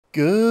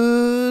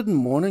Good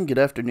morning, good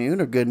afternoon,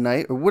 or good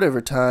night, or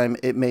whatever time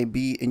it may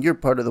be in your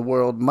part of the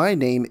world. My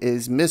name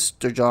is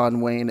Mr.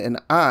 John Wayne,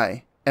 and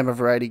I am a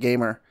variety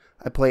gamer.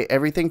 I play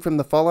everything from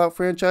the Fallout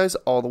franchise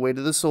all the way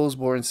to the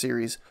Soulsborne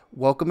series.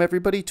 Welcome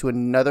everybody to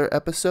another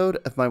episode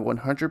of my 100%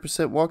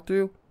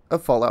 walkthrough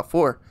of Fallout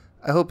 4.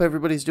 I hope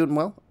everybody's doing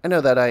well. I know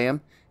that I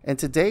am. And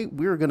today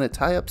we're going to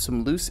tie up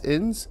some loose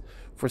ends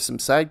for some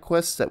side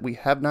quests that we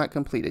have not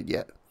completed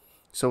yet.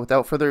 So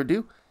without further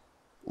ado,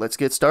 let's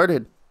get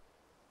started.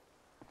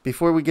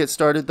 Before we get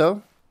started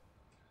though,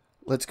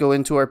 let's go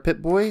into our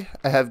Pip-Boy.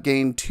 I have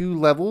gained 2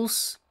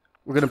 levels.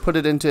 We're going to put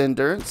it into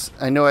Endurance.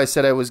 I know I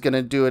said I was going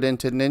to do it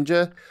into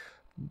Ninja,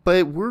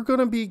 but we're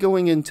going to be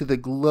going into the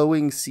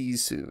Glowing Sea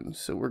soon.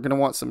 So we're going to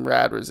want some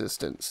rad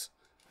resistance.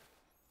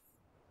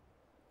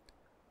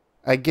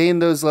 I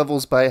gained those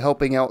levels by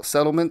helping out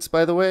settlements,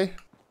 by the way.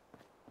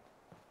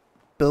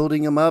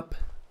 Building them up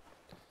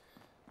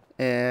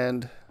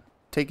and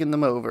taking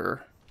them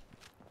over.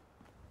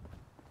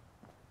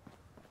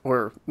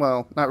 Or,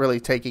 well, not really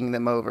taking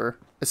them over,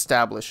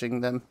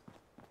 establishing them.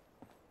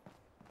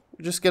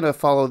 We're just going to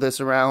follow this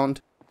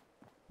around.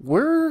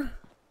 We're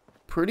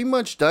pretty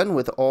much done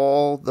with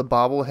all the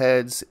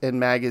bobbleheads and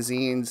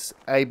magazines.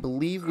 I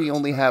believe we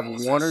only have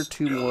 1 or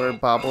 2 more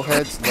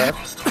bobbleheads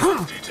left.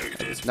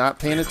 I was not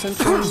paying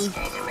attention.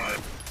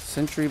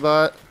 Sentry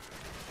bot.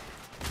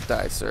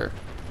 Die, sir.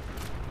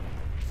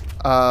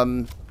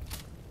 I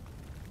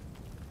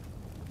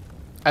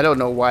don't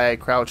know why I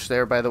crouched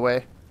there, by the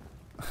way.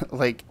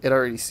 Like, it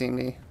already seen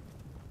me.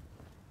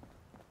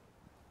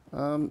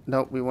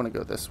 Nope, we want to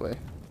go this way.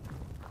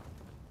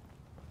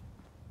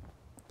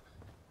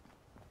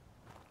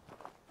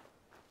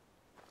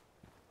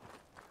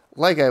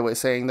 Like I was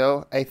saying,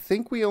 though, I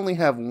think we only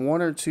have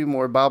 1 or 2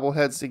 more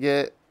bobbleheads to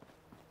get.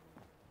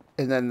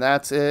 And then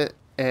that's it.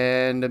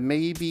 And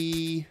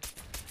maybe,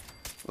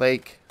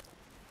 like,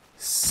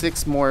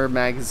 6 more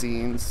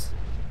magazines.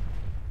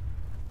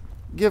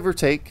 Give or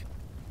take.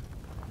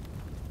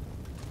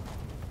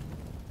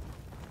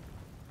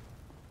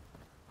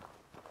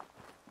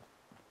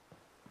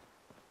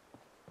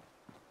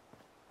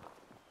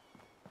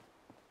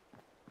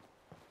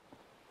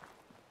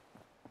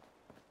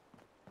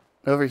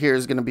 Over here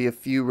is going to be a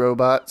few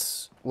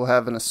robots. We'll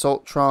have an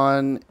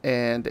Assaultron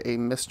and a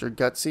Mr.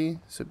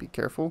 Gutsy, so be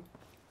careful.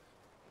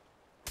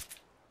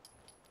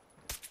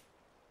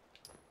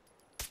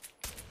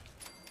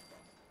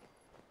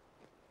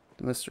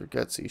 The Mr.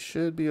 Gutsy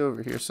should be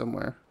over here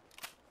somewhere.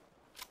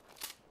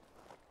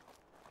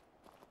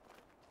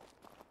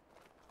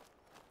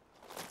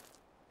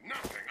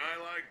 Nothing I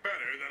like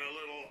better than a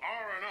little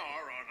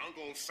R&R on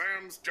Uncle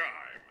Sam's dime.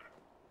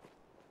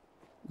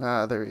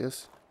 Ah, there he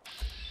is.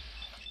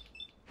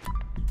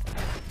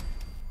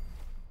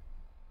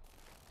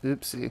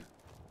 Oopsie.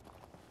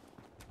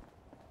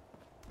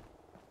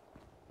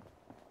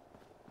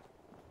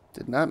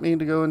 Did not mean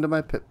to go into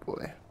my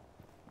Pip-Boy.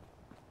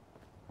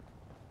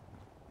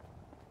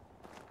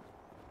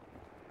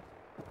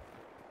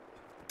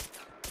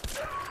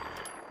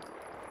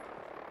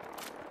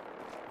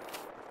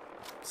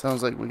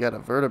 Sounds like we got a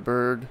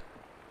vertibird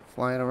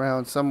flying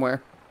around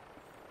somewhere.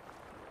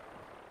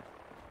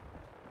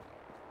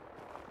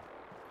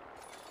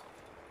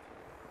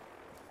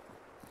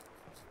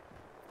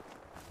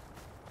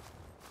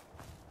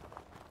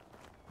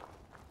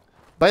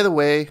 By the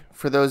way,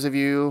 for those of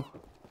you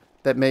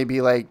that may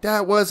be like,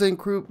 that wasn't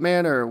Croup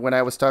Manor when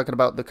I was talking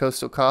about the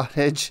Coastal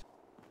Cottage,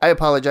 I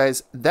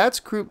apologize.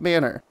 That's Croup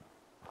Manor.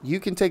 You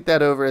can take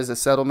that over as a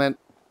settlement.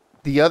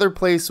 The other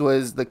place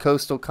was the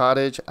Coastal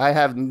Cottage. I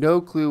have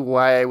no clue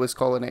why I was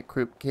calling it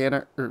Croup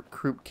Canor or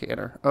Croup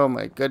Canor. Oh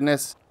my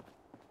goodness.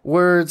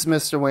 Words,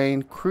 Mr.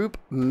 Wayne. Croup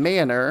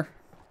Manor.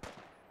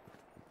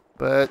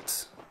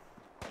 But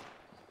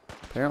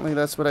apparently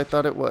that's what I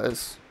thought it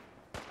was.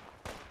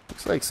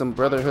 Looks like some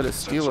Brotherhood of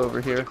Steel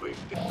over here.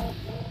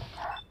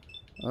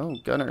 Oh,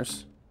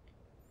 gunners.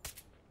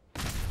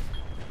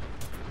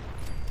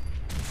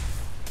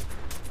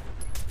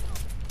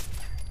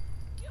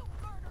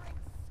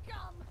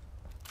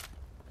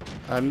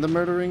 I'm the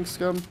murdering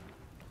scum?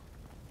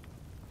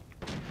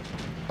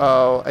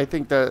 Oh, I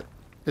think that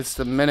it's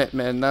the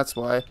Minutemen, that's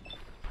why.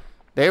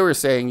 They were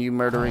saying you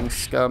murdering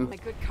scum. My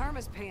good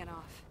karma's paying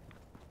off.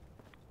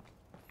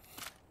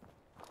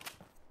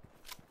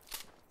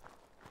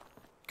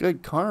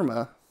 Good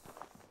karma.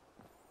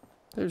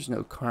 There's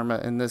no karma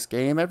in this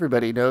game.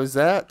 Everybody knows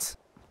that.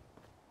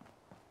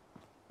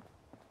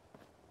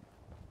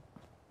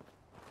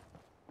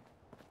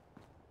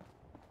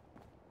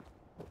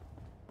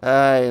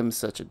 I am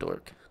such a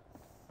dork.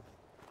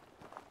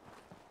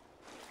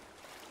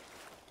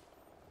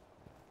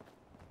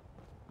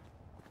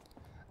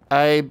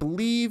 I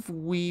believe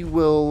we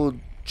will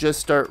just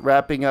start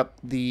wrapping up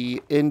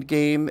the end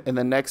game in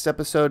the next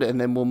episode,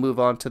 and then we'll move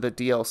on to the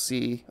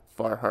DLC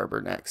Far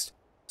Harbor next.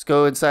 Let's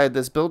go inside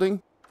this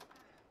building.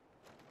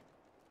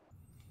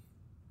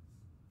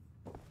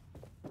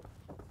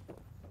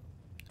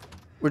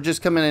 We're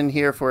just coming in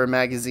here for a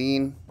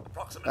magazine.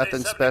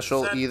 Nothing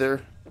special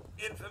either.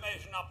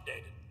 Information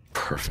updated.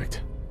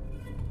 Perfect.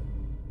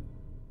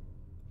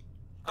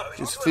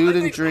 Just food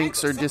and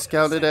drinks are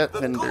discounted at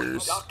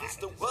vendors. Is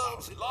the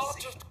world's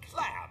largest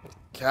crab.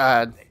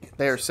 God,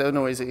 they are so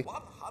noisy.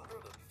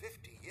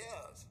 150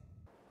 years.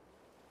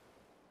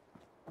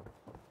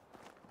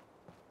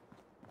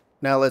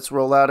 Now let's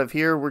roll out of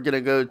here. We're going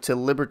to go to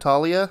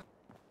Libertalia,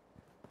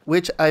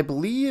 which I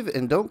believe,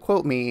 and don't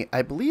quote me,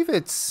 I believe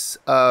it's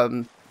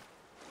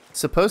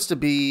supposed to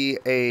be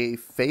a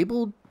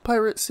fabled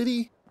pirate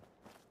city.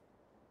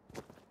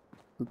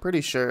 I'm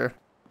pretty sure.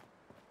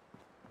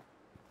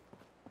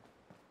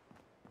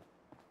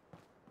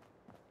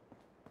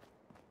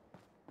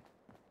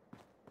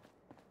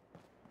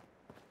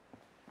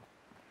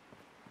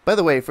 By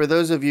the way, for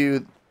those of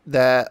you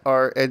that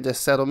are into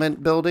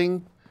settlement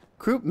building,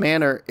 Croup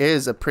Manor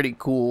is a pretty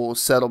cool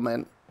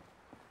settlement.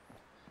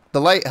 The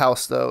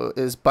lighthouse, though,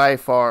 is by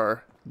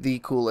far the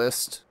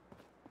coolest.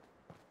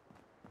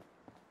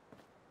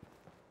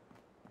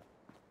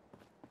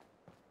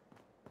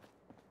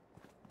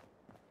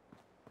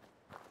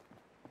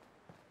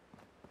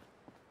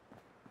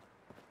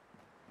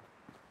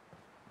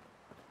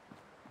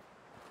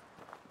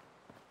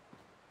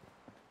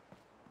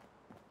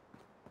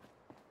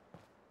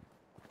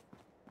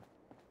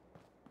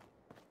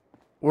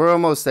 We're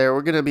almost there.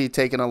 We're going to be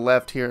taking a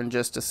left here in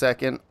just a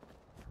second.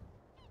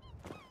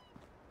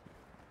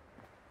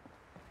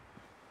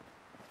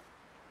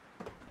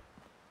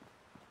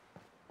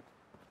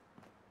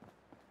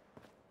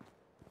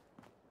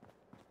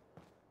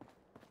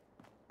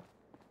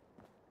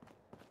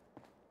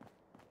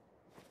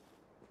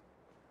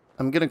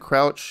 I'm going to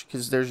crouch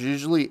because there's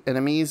usually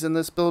enemies in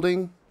this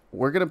building.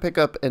 We're going to pick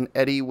up an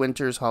Eddie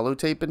Winters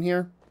holotape in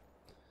here.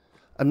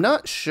 I'm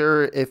not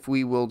sure if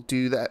we will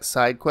do that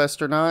side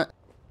quest or not.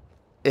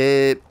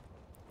 It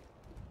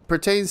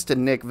pertains to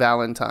Nick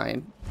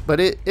Valentine, but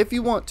if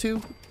you want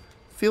to,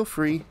 feel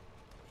free.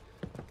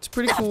 It's a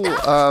pretty cool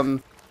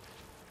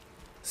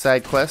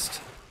side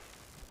quest.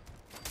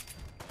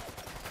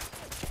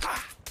 I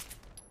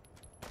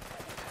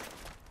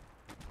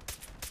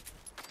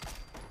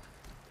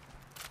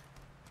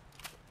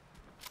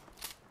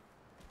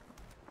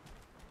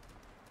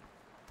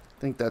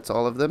think that's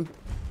all of them.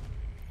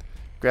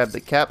 Grab the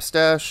cap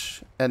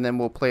stash, and then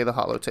we'll play the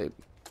holotape.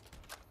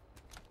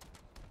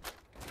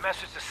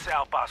 Message to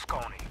Sal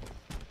Bosconi.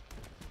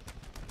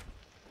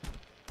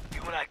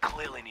 You and I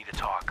clearly need to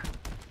talk.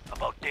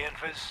 About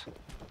Danvers,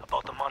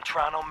 about the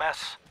Montrano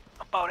mess,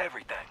 about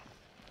everything.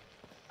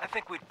 I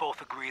think we'd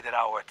both agree that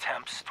our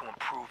attempts to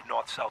improve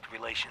North-South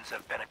relations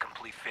have been a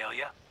complete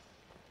failure.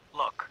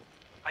 Look,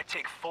 I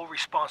take full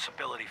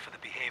responsibility for the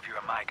behavior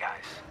of my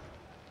guys.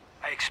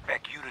 I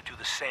expect you to do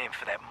the same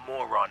for that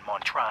moron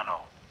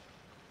Montrano.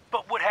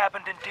 But what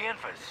happened in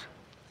Danvers?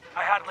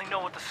 I hardly know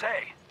what to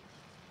say.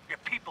 Your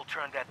people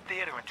turned that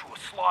theater into a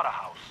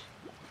slaughterhouse.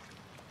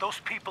 Those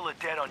people are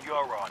dead on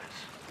your orders,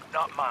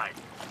 not mine.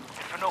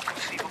 And for no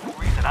conceivable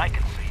reason I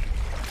can see.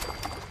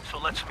 So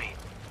let's meet.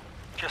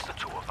 Just the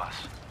two of us.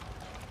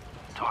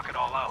 Talk it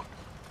all out.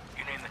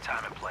 You name the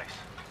time and place.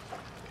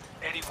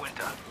 Eddie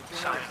Winter,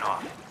 signing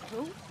off.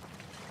 Who?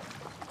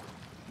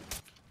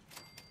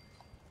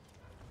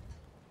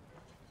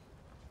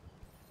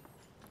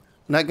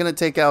 I'm not going to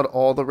take out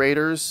all the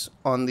raiders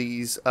on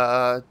these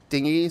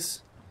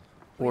dinghies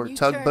or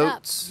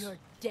tugboats. You're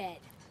dead.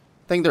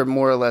 I think they're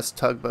more or less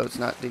tugboats,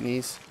 not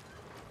dinghies.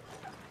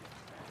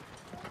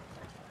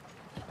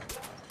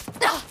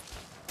 You're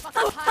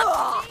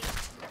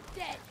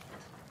dead.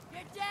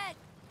 You're dead.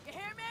 You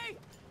hear me?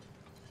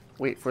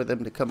 Wait for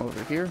them to come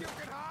over here.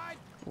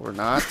 Or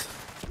not.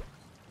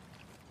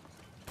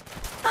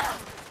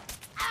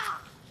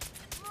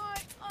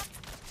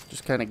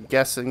 Just kind of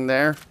guessing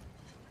there.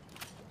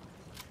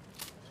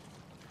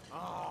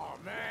 Oh,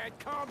 man,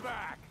 come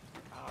back.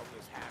 I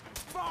was having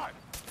fun.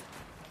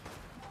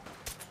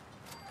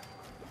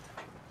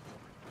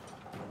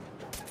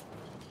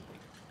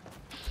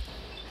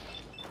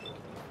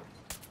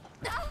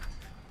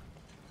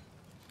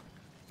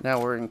 Now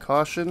we're in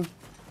caution.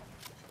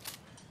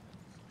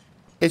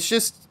 It's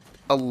just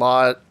a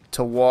lot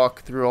to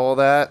walk through all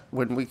that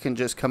when we can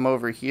just come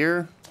over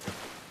here.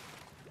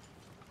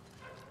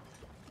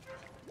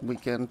 We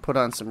can put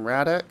on some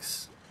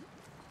Radex.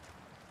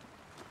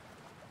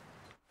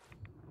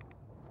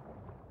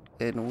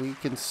 And we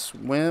can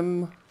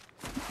swim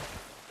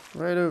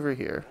right over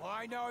here. Well,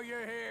 I know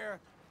you're here.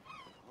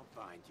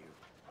 I'll find you.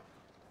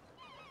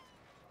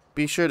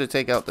 Be sure to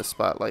take out the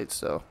spotlights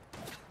though.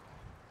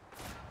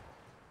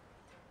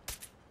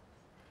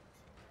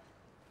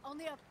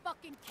 Only a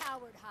fucking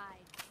coward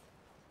hides.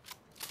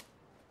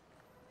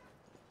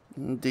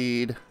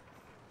 Indeed.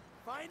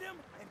 Find him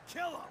and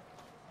kill him.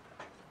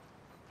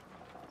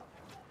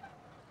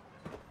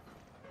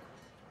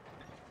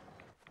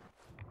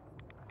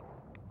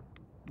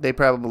 They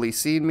probably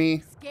seen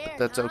me. Scared,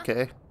 That's huh?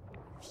 okay.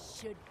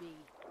 Should be.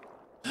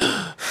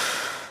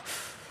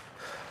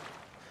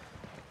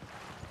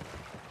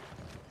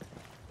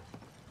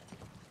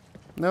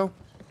 No.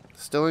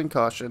 Still in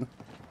caution.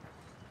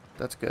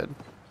 That's good.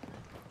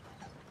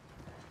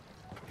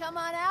 Come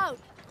on out.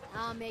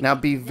 I'll make Now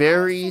it be nice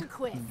very, and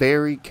quick.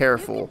 very You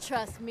careful. can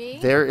trust me.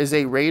 There is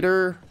a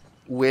raider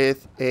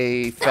with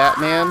a fat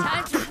man,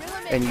 Time to reel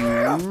him in. and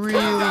you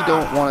really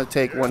don't want to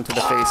take one to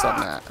the face on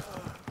that.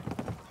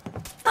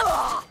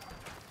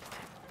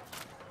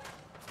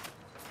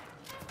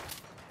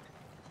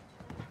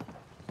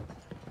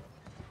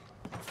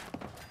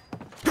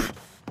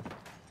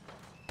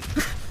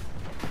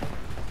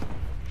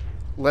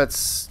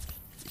 Let's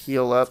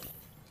heal up.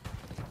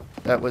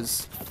 That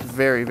was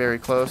very, very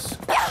close.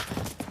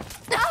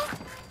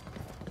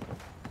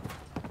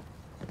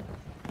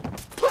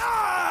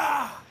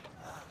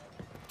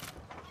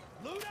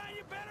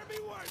 You better be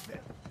worth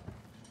it.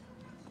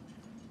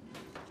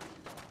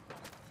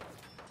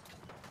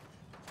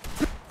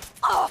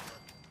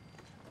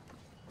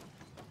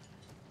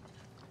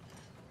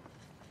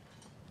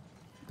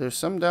 There's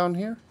some down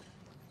here.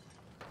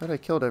 I thought I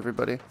killed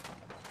everybody.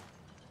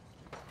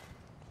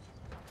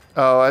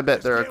 Oh, I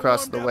bet they're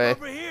across the way.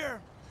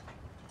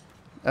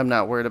 I'm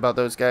not worried about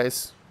those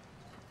guys.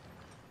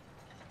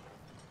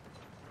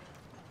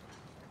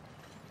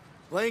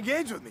 Playing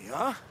games with me,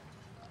 huh?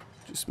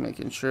 Just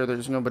making sure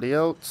there's nobody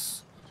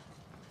else.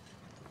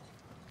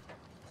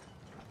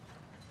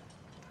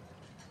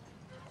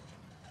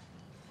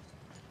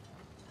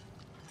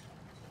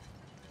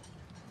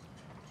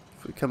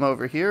 If we come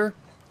over here,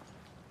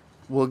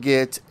 we'll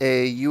get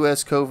a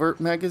U.S. Covert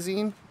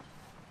magazine,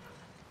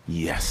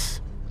 Yes.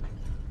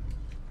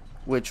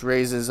 which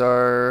raises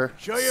our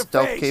Show your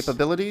stealth face.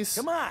 capabilities.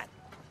 Come on.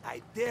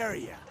 I dare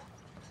ya.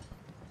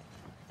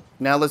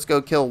 Now let's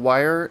go kill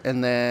Wire,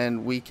 and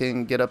then we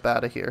can get up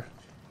out of here.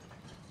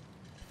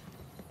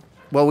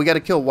 Well, we got to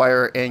kill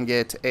Wire and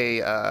get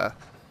a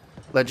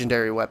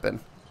legendary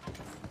weapon.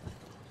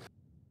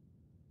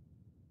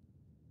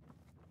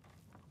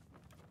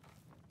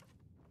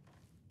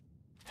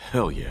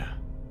 Hell yeah.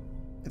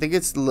 I think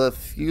it's Le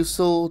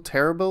Fusil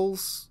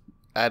Terribles.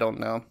 I don't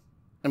know.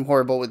 I'm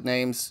horrible with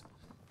names.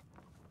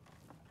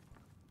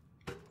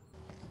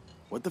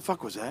 What the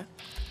fuck was that?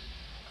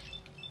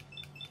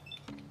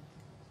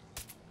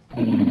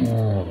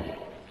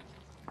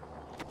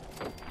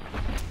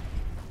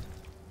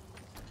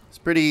 It's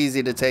pretty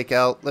easy to take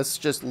out. Let's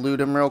just loot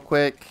him real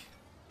quick.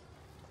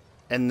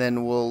 And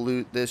then we'll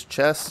loot this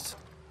chest.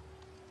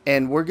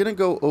 And we're going to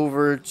go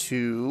over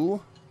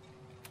to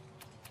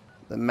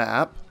the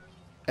map.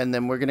 And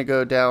then we're going to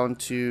go down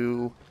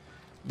to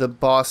the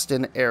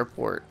Boston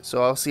airport.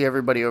 So I'll see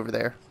everybody over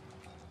there.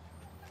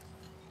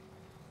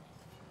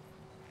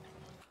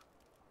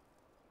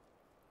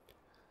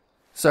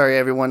 Sorry,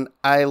 everyone.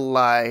 I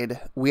lied.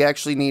 We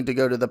actually need to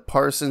go to the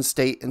Parsons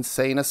State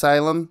Insane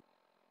Asylum.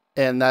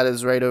 And that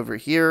is right over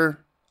here.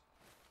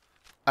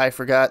 I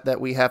forgot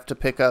that we have to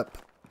pick up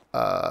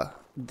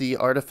the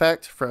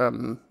artifact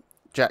from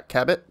Jack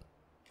Cabot.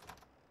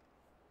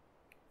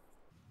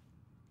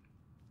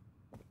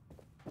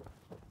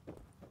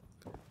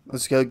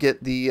 Let's go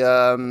get the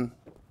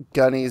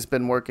gun he's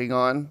been working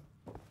on.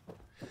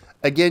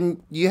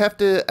 Again, you have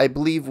to, I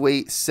believe,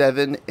 wait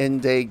 7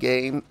 in-day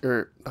game.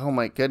 Or, oh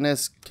my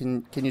goodness.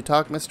 Can you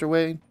talk, Mr.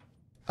 Wayne?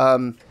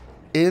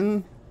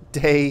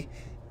 In-day,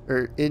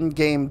 or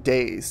in-game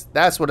days.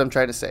 That's what I'm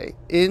trying to say.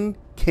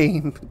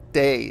 In-game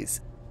days.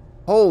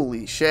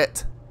 Holy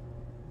shit.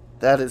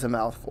 That is a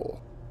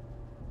mouthful.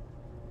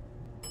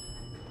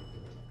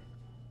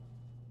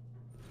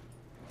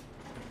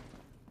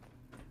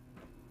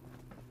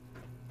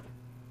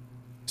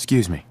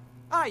 Excuse me.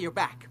 Ah, you're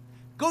back.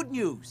 Good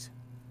news.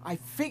 I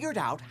figured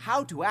out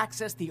how to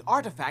access the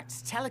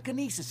artifact's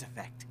telekinesis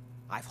effect.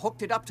 I've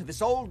hooked it up to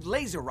this old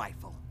laser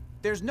rifle.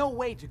 There's no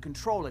way to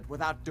control it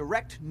without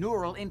direct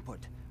neural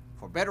input.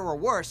 For better or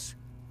worse,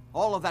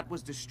 all of that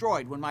was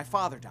destroyed when my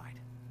father died.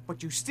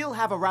 But you still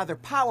have a rather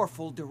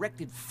powerful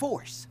directed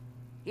force.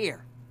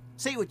 Here,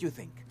 see what you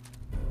think.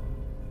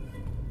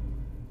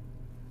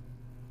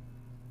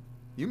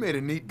 You made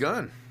a neat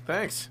gun.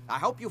 Thanks. I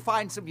hope you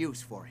find some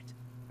use for it.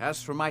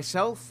 As for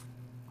myself,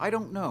 I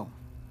don't know.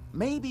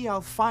 Maybe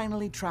I'll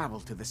finally travel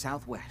to the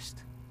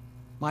Southwest.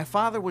 My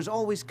father was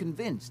always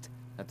convinced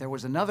that there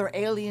was another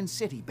alien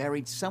city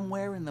buried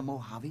somewhere in the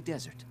Mojave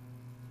Desert.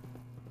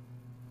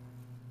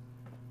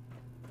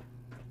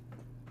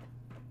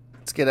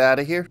 Let's get out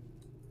of here.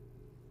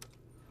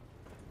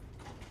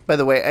 By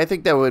the way, I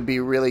think that would be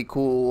really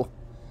cool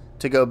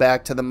to go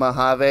back to the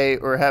Mojave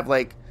or have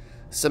like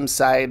some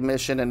side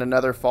mission in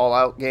another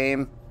Fallout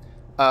game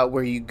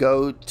where you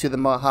go to the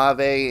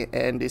Mojave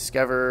and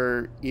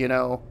discover, you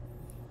know,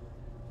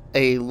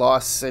 a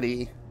lost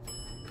city.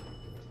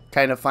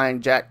 Kind of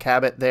find Jack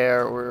Cabot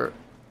there or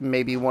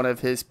maybe one of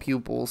his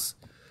pupils.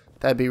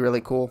 That'd be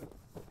really cool.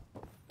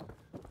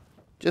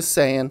 Just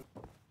saying.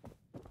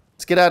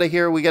 Let's get out of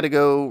here. We got to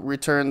go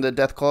return the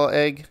Deathclaw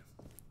egg.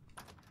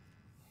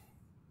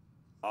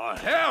 Oh,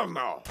 hell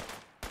no!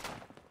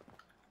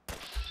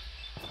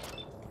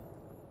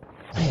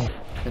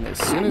 And as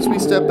soon as we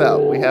step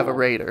out, we have a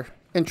raider.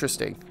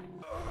 Interesting.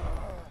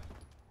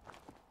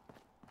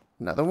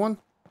 Another one?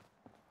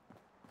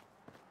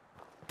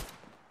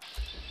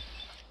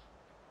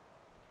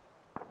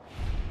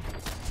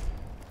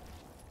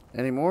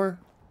 Anymore?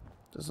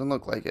 Doesn't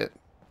look like it.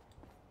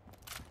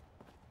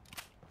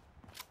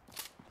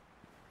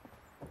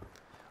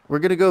 We're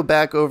going to go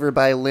back over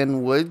by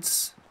Lynn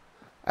Woods.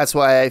 That's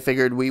why I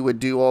figured we would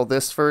do all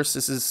this first.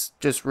 This is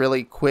just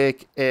really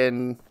quick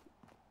and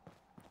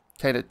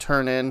kind of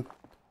turn in.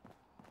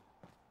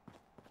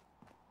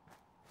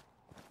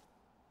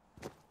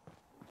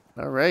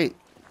 All right.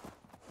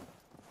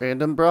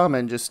 Random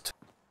Brahmin just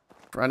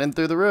running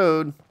through the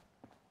road.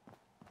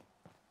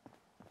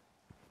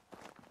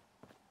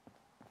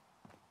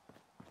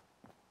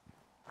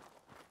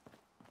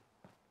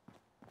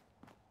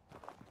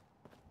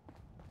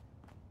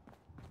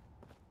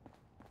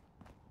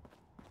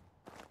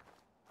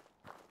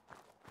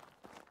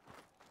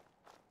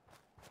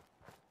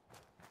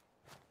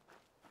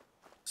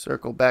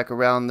 Circle back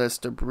around this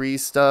debris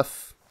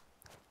stuff.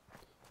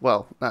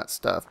 Well, not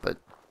stuff, but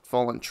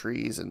fallen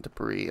trees and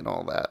debris and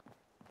all that.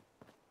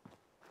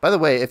 By the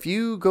way, if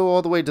you go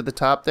all the way to the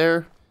top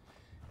there,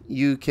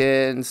 you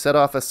can set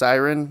off a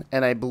siren,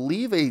 and I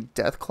believe a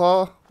death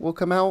claw will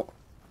come out.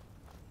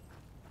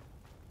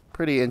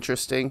 Pretty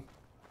interesting.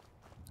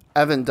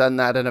 I haven't done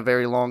that in a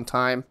very long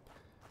time.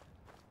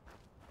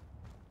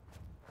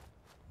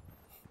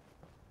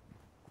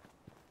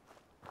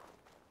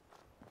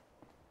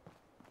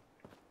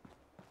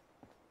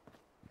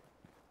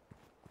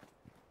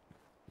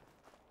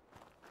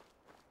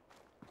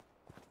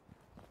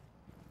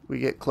 We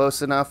get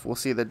close enough, we'll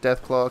see the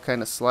death claw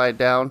kind of slide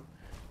down.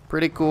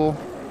 Pretty cool.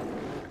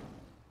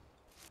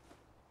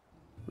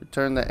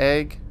 Return the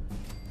egg.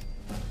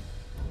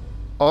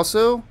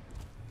 Also,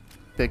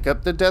 pick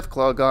up the death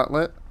claw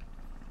gauntlet.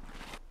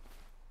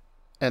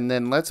 And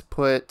then let's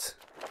put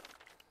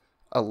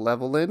a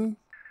level in.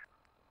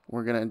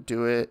 We're going to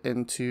do it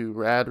into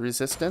rad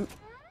resistant.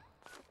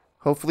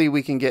 Hopefully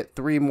we can get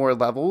 3 more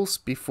levels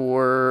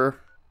before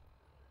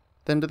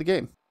the end of the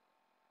game.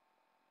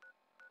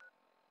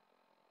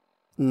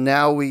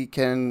 Now we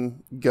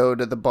can go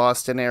to the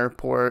Boston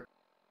airport.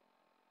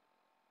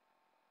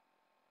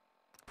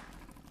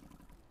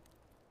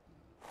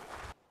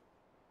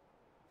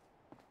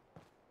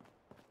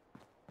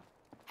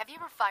 Have you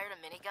ever fired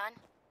a minigun?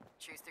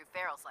 Chews through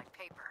barrels like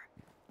paper.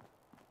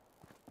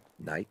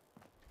 Night?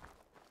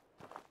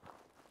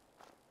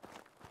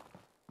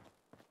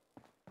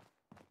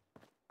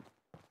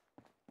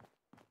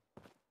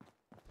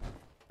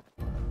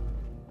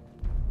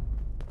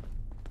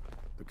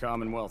 The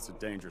Commonwealth's a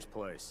dangerous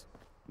place.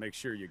 Make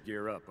sure you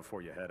gear up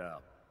before you head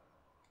out.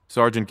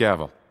 Sergeant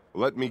Gavel.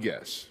 Let me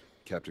guess.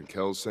 Captain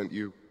Kells sent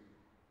you?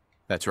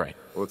 That's right.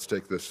 Let's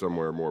take this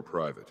somewhere more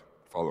private.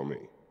 Follow me.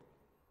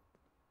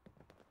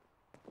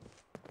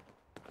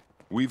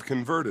 We've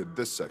converted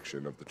this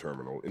section of the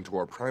terminal into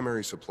our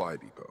primary supply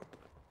depot.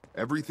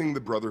 Everything the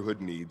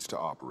Brotherhood needs to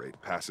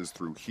operate passes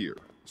through here.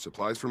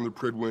 Supplies from the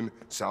Prydwen,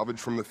 salvage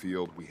from the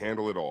field, we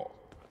handle it all.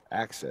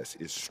 Access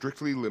is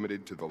strictly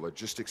limited to the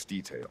logistics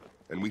detail,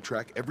 and we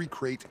track every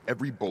crate,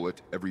 every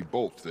bullet, every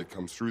bolt that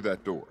comes through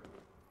that door.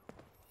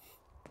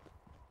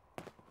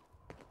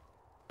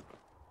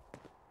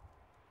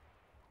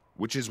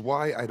 Which is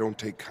why I don't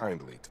take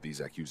kindly to these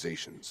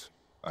accusations.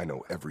 I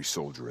know every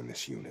soldier in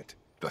this unit.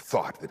 The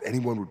thought that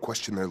anyone would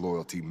question their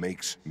loyalty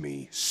makes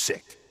me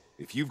sick.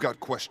 If you've got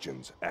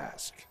questions,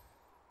 ask.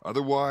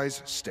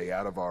 Otherwise, stay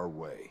out of our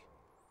way.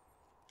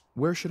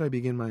 Where should I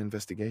begin my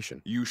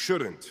investigation? You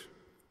shouldn't.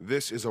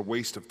 This is a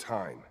waste of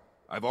time.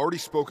 I've already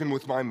spoken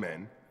with my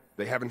men.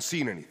 They haven't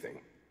seen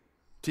anything.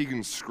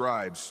 Tegan's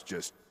scribes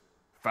just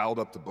fouled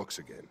up the books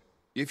again.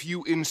 If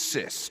you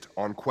insist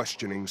on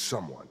questioning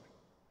someone,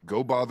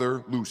 go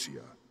bother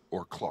Lucia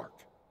or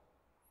Clark.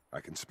 I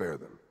can spare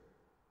them.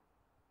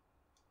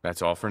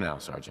 That's all for now,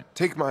 Sergeant.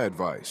 Take my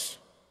advice.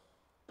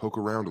 Poke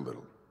around a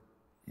little.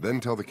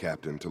 Then tell the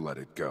captain to let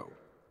it go.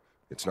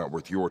 It's not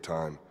worth your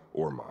time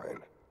or mine.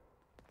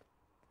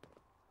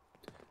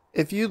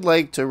 If you'd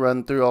like to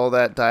run through all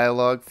that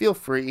dialogue, feel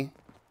free.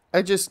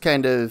 I just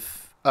kind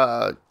of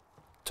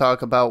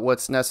talk about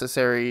what's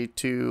necessary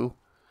to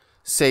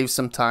save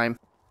some time.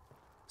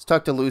 Let's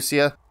talk to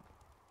Lucia.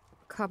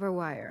 Copper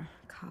wire.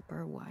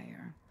 Copper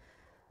wire.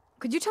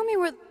 Could you tell me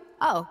where...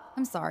 Oh,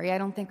 I'm sorry. I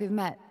don't think we've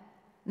met.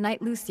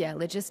 Knight Lucia,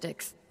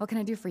 Logistics. What can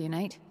I do for you,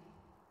 Knight?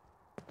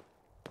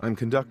 I'm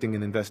conducting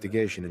an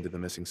investigation into the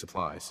missing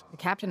supplies. The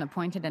captain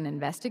appointed an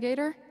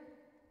investigator?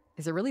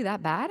 Is it really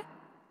that bad?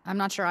 I'm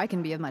not sure I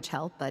can be of much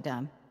help, but,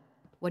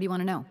 what do you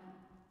want to know?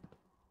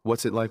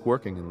 What's it like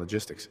working in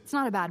logistics? It's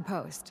not a bad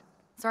post.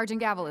 Sergeant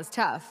Gavel is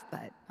tough,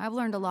 but I've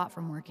learned a lot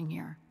from working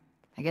here.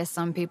 I guess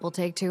some people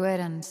take to it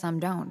and some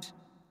don't.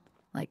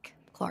 Like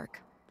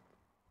Clark.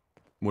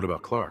 What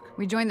about Clark?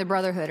 We joined the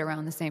Brotherhood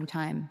around the same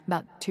time,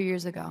 about 2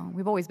 years ago.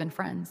 We've always been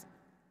friends.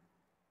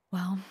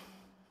 Well,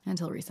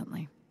 until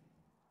recently.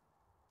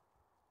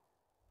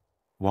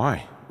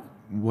 Why?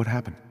 What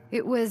happened?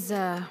 It was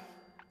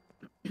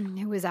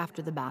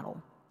after the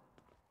battle.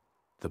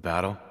 The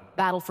battle?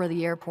 Battle for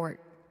the airport.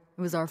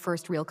 It was our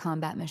first real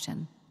combat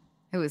mission.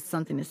 It was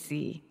something to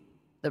see.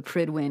 The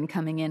Prydwen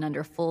coming in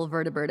under full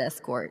vertebrate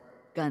escort,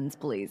 guns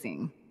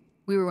blazing.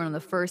 We were one of the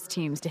first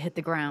teams to hit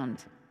the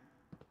ground.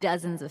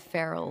 dozens of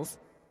ferals.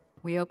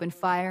 We opened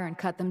fire and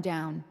cut them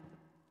down,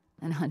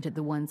 and hunted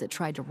the ones that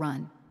tried to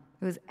run.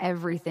 It was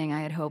everything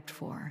I had hoped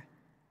for.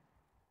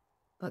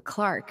 But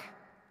Clark,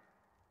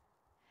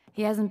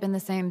 he hasn't been the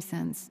same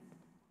since.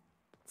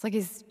 It's like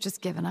he's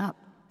just given up.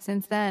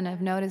 Since then,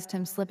 I've noticed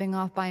him slipping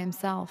off by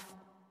himself,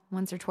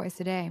 once or twice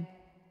a day.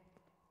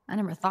 I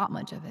never thought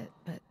much of it,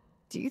 but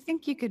do you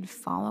think you could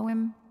follow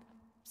him?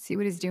 See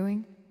what he's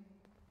doing?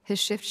 His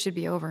shift should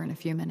be over in a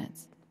few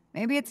minutes.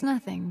 Maybe it's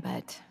nothing,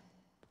 but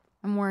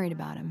I'm worried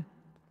about him.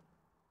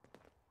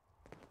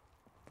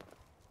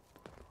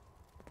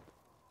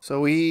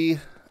 So we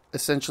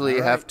essentially All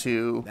right. have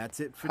to That's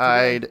it for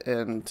hide today.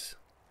 and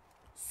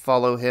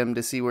follow him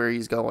to see where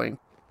he's going.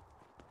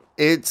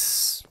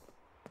 It's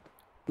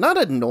not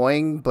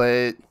annoying,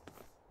 but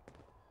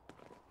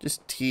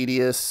just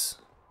tedious.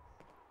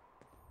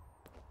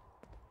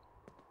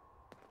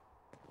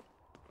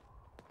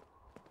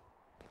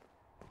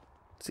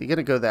 Is he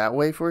gonna go that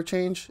way for a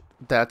change?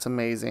 That's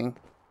amazing.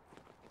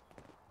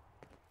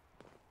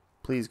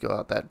 Please go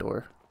out that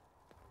door.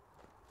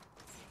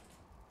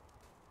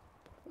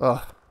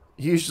 Oh,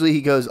 usually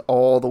he goes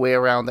all the way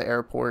around the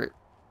airport,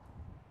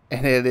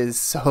 and it is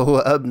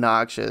so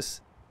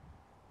obnoxious.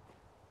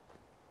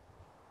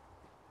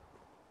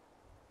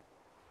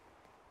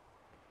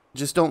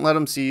 Just don't let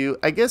him see you.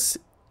 I guess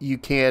you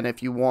can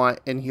if you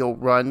want, and he'll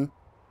run.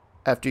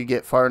 After you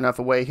get far enough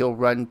away, he'll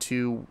run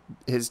to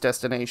his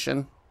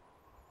destination.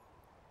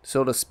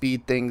 So to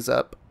speed things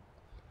up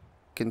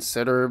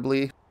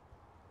considerably.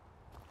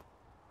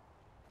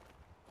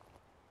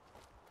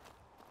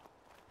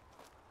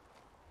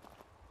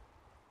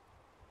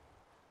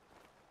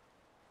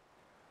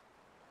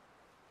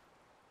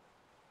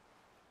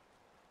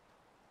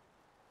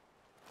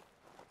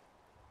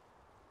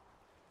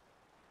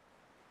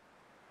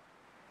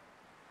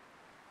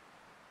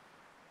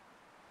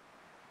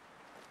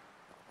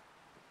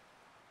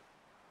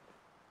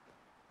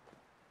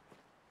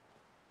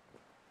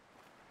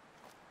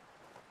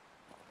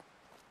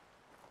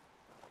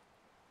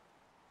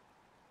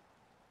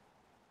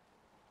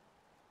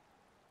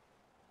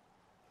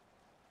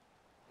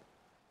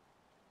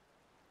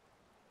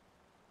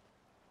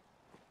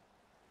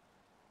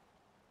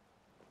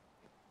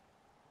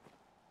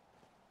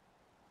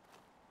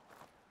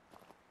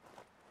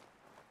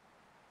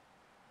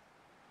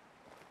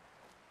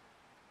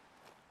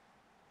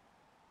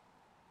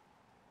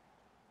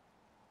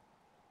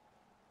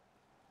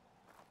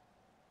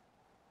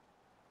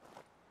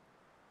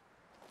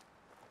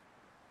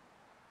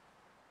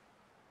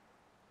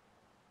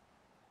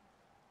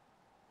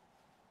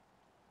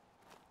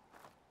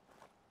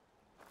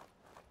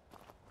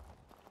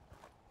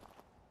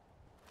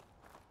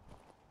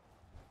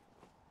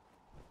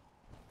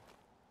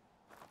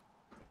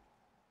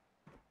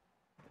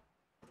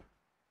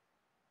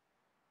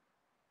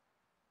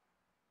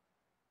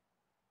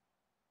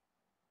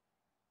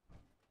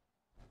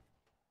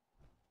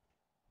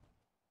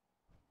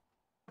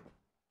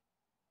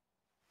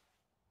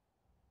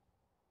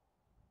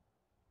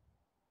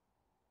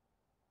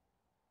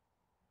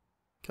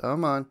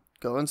 Come on,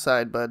 go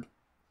inside, bud.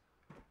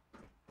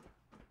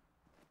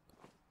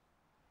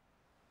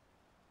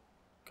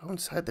 Go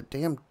inside the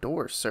damn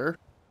door, sir.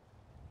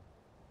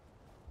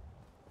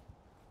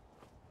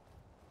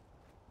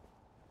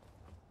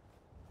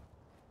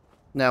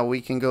 Now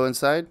we can go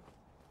inside.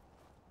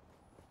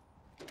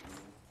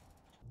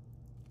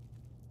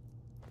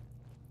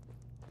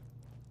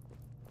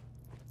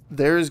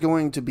 There's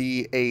going to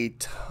be a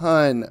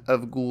ton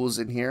of ghouls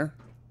in here,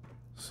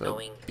 so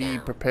be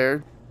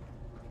prepared.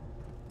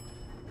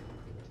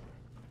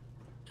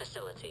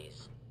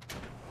 Facilities.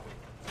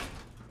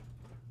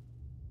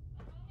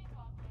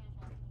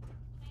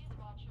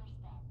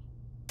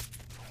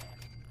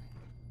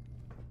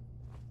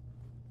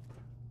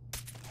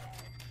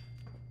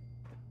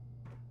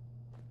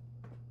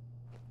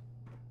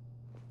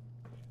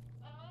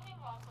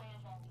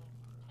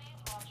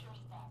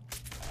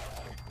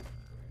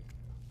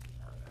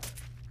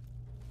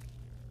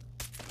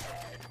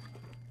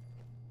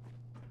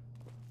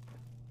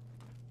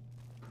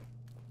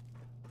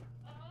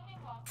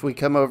 If we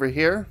come over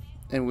here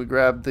and we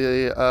grab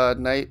the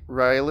Knight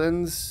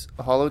Rylands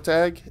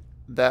holotag,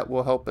 that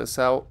will help us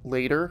out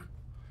later.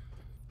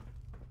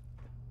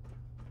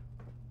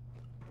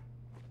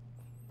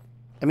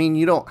 I mean,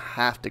 you don't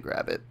have to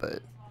grab it,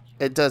 but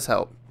it does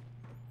help.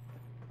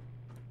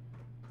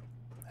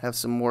 Have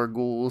some more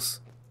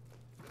ghouls.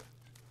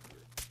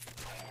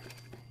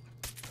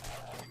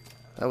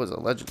 That was a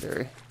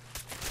legendary.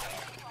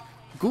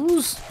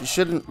 Ghouls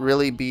shouldn't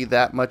really be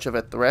that much of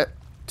a threat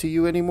to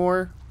you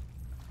anymore.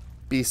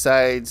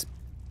 Besides,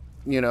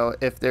 you know,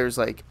 if there's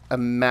like a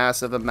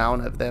massive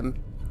amount of them,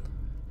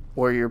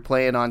 or you're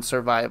playing on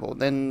survival,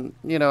 then,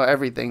 you know,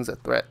 everything's a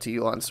threat to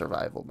you on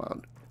survival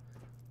mode.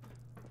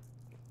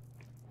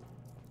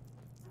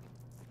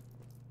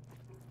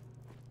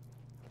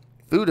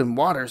 Food and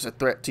water's a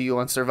threat to you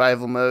on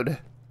survival mode.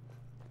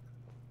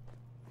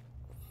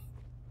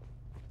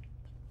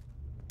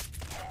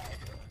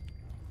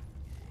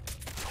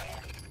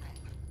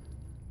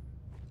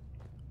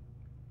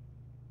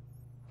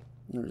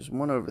 There's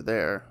one over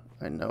there.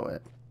 I know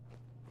it.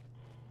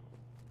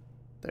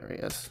 There he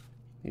is.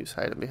 He was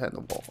hiding behind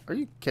the wall. Are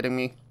you kidding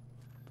me?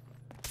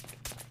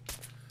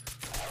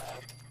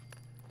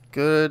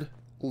 Good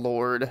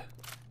Lord.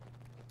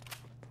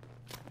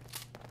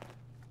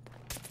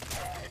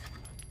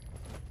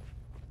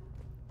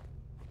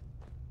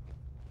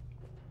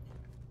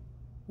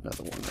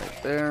 Another one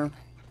right there.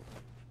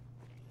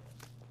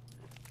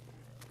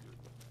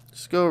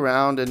 Just go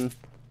around and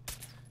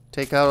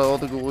take out all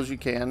the ghouls you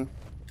can.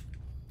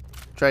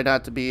 Try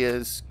not to be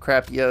as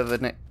crappy of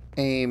an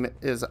aim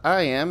as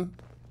I am.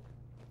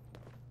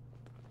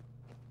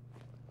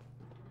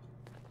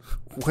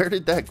 Where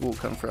did that ghoul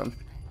come from?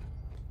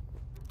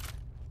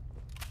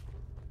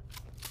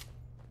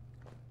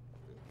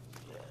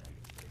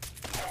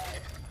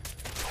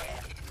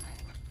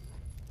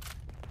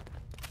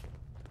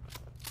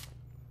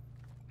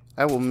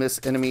 I will miss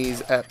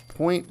enemies at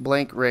point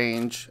blank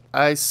range.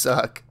 I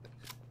suck.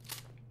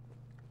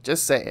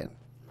 Just saying.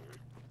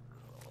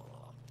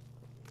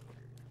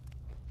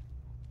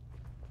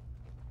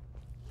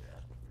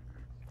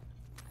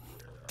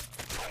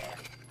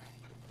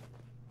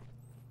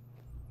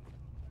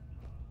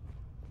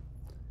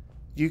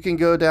 You can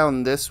go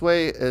down this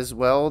way as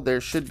well.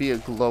 There should be a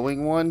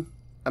glowing one.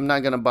 I'm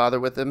not going to bother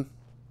with him.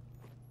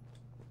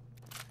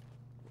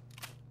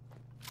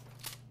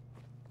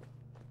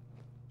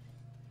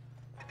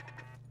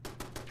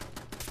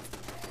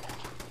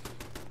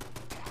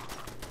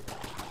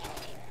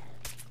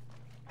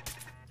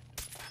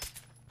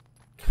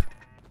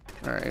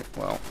 Alright,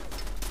 well.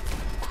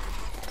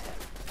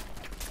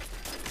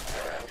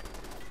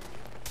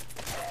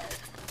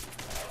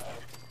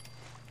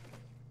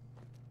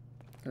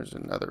 There's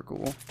another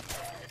ghoul.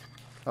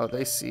 Oh,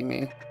 they see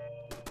me.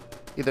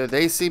 Either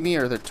they see me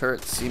or the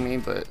turrets see me,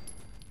 but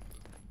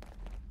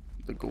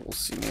the ghouls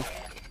see me.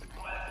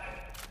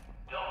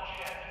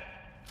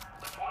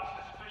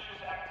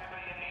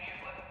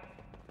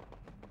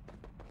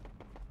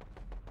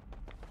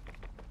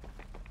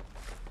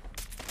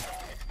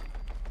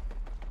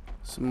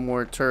 Some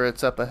more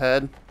turrets up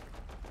ahead.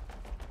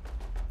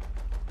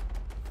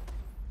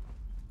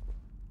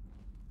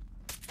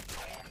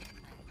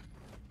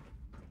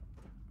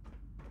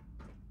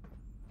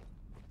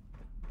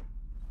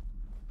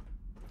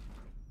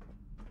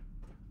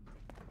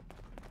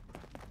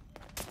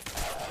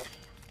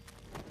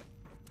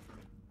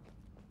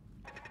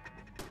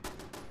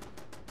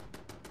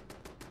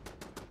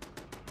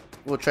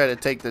 We'll try to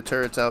take the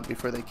turrets out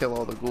before they kill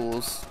all the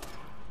ghouls.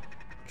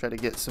 Try to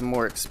get some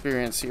more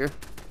experience here.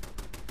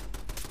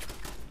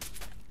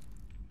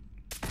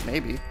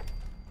 Maybe.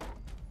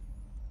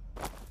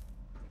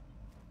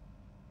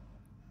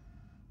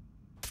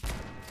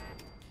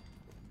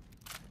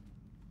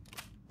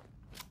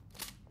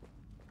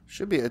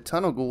 Should be a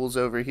ton of ghouls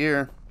over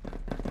here.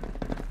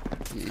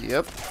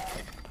 Yep.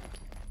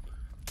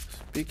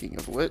 Speaking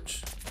of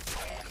which.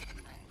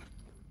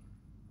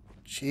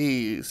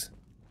 Jeez.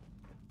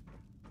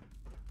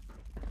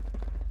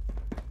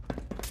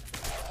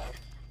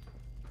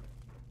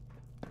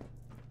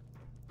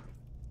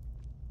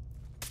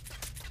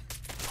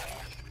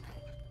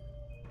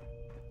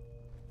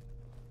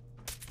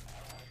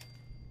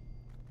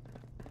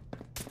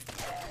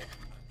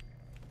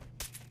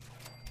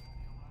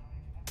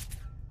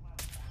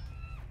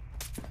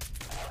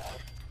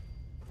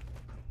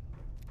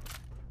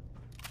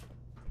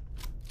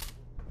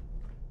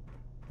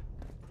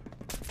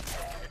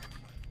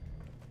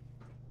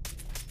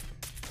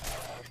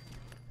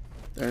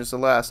 There's the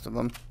last of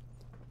them.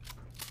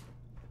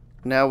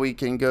 Now we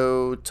can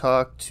go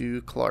talk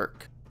to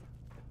Clark.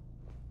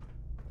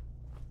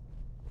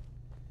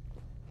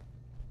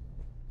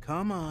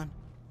 Come on.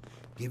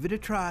 Give it a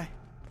try.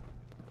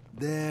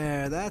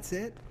 There, that's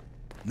it.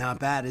 Not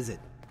bad, is it?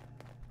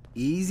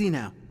 Easy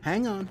now.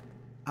 Hang on.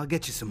 I'll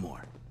get you some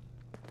more.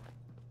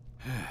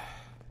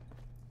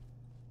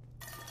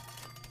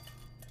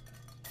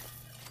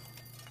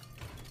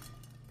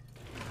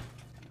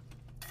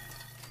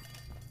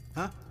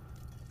 Huh?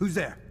 Who's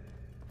there?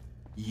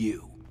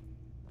 You.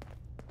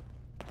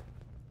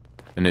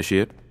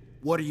 Initiate.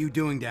 What are you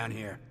doing down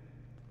here?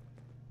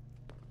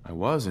 I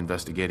was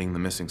investigating the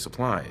missing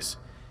supplies.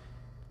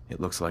 It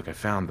looks like I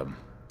found them.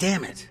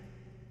 Damn it!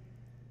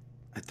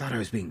 I thought I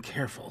was being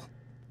careful.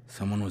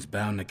 Someone was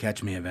bound to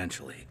catch me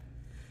eventually.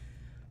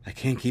 I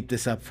can't keep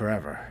this up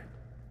forever.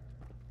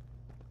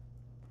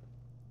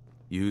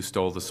 You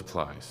stole the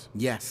supplies.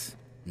 Yes,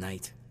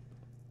 Knight.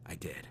 I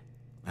did.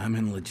 I'm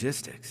in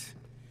logistics.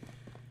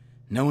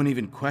 No one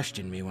even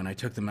questioned me when I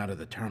took them out of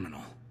the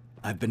terminal.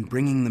 I've been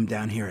bringing them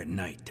down here at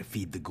night to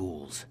feed the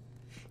ghouls.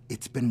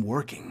 It's been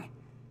working.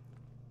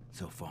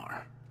 So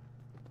far.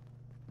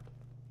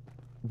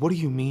 What do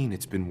you mean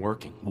it's been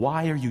working?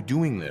 Why are you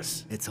doing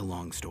this? It's a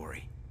long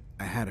story.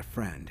 I had a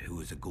friend who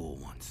was a ghoul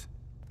once.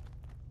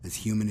 As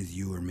human as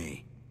you or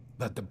me.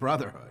 But the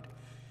Brotherhood.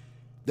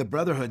 The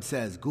Brotherhood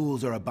says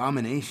ghouls are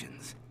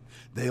abominations.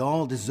 They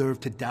all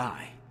deserve to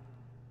die.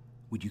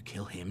 Would you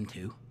kill him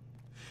too?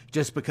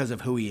 Just because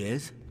of who he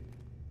is?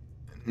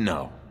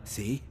 No.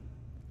 See?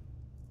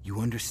 You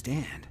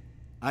understand?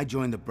 I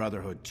joined the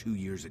Brotherhood 2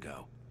 years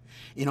ago.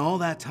 In all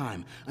that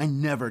time, I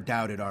never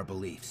doubted our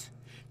beliefs.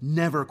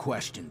 Never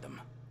questioned them.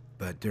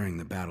 But during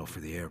the battle for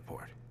the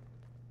airport,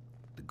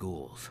 the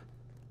ghouls,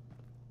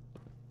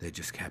 they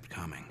just kept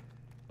coming.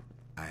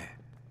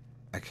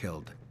 I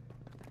killed,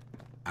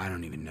 I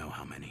don't even know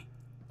how many.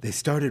 They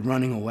started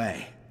running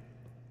away,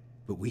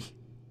 but we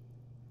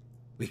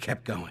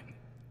kept going.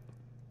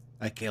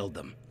 I killed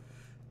them.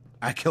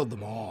 I killed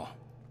them all.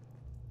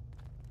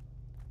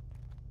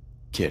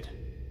 Kid,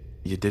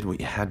 you did what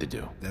you had to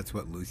do. That's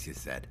what Lucia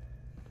said.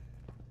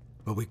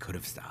 But we could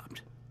have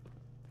stopped.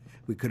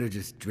 We could have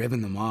just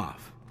driven them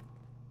off.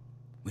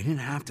 We didn't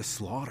have to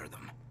slaughter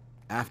them.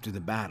 After the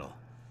battle,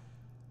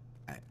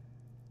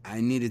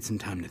 I needed some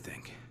time to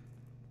think.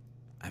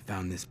 I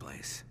found this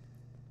place.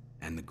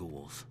 And the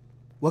ghouls.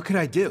 What could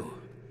I do?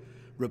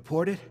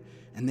 Report it,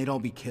 and they'd all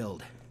be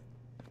killed.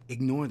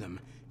 Ignore them,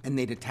 and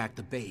they'd attack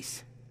the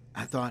base.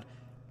 I thought,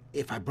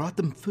 if I brought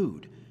them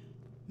food,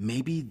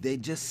 maybe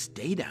they'd just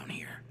stay down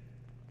here.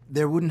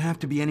 There wouldn't have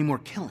to be any more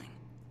killing.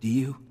 Do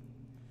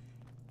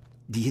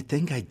you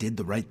think I did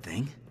the right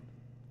thing?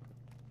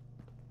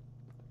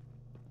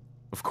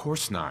 Of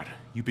course not.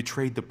 You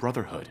betrayed the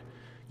Brotherhood.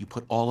 You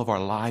put all of our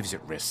lives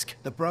at risk.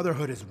 The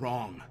Brotherhood is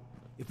wrong.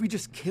 If we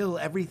just kill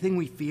everything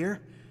we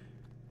fear,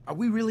 are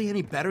we really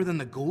any better than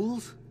the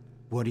ghouls?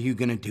 What are you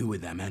gonna do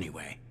with them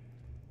anyway?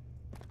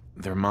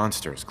 They're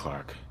monsters,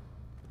 Clark.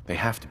 They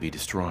have to be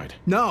destroyed.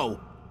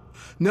 No!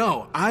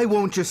 No, I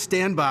won't just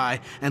stand by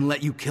and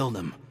let you kill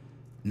them.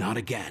 Not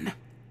again.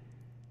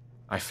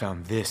 I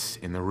found this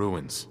in the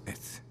ruins.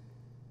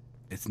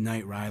 It's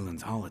Knight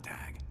Ryland's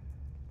holotag.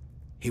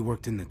 He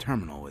worked in the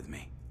terminal with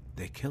me.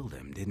 They killed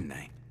him, didn't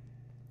they?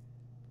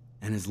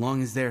 And as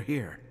long as they're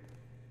here,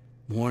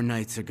 more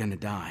Knights are gonna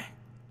die.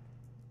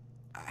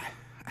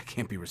 I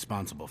can't be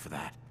responsible for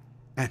that.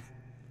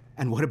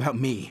 And what about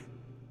me?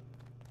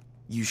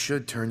 You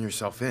should turn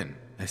yourself in.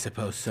 I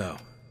suppose so.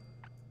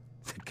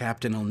 The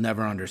captain will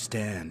never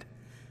understand.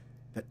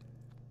 But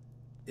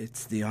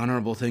it's the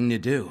honorable thing to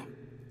do.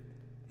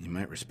 You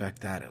might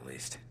respect that, at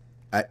least.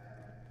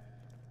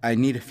 I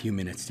need a few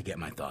minutes to get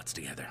my thoughts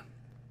together.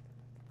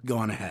 Go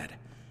on ahead.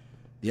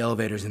 The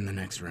elevator's in the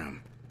next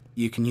room.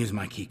 You can use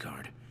my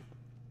keycard.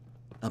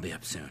 I'll be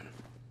up soon.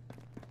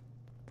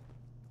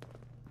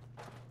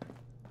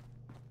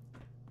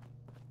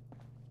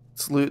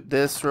 Let's loot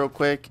this real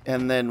quick,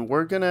 and then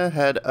we're gonna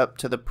head up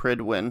to the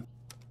Pridwin.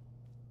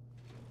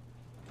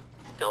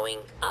 Going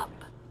up.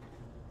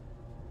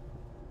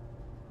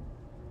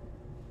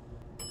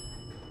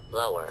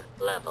 Lower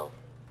level.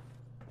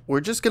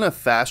 We're just gonna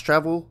fast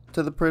travel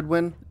to the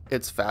Pridwin.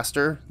 It's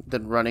faster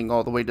than running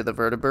all the way to the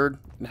Vertibird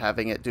and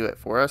having it do it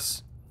for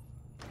us.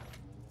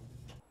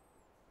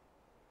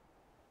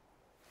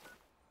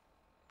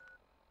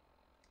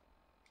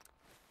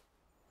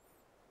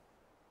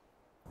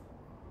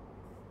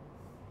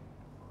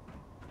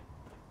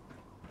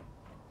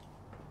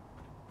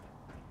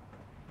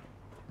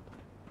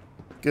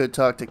 Good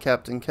talk to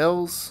Captain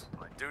Kells.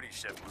 My duty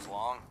shift was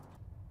long.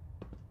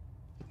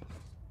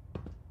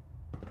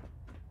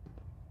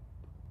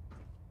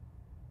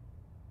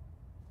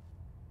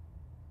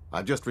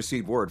 I've just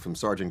received word from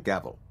Sergeant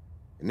Gavel.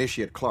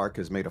 Initiate Clark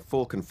has made a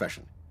full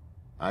confession.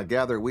 I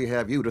gather we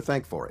have you to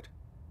thank for it.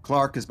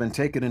 Clark has been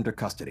taken into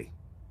custody,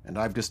 and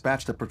I've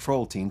dispatched a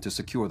patrol team to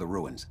secure the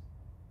ruins.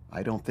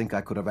 I don't think I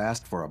could have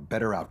asked for a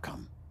better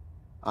outcome.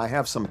 I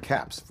have some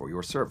caps for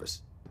your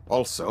service.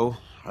 Also,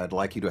 I'd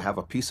like you to have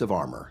a piece of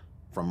armor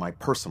from my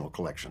personal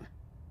collection.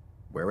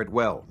 Wear it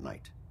well,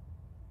 Knight.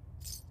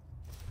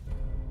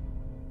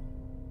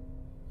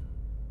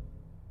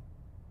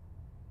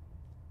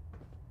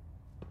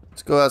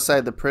 Let's go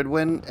outside the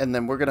Pridwin, and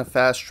then we're going to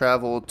fast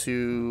travel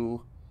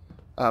to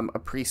a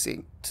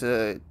precinct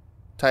to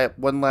tie up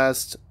one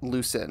last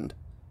loose end.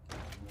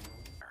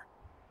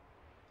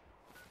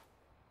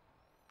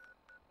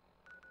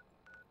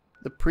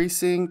 The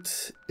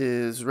precinct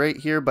is right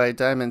here by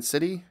Diamond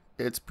City.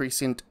 It's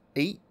precinct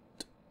 8.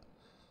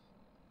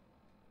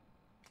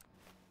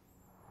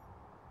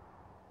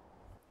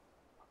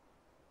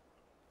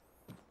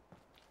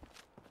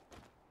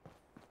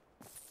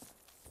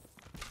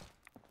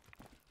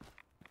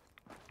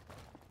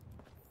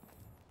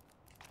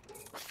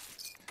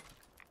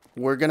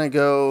 We're gonna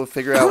go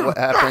figure out what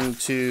happened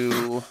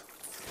to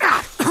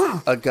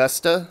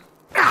Augusta.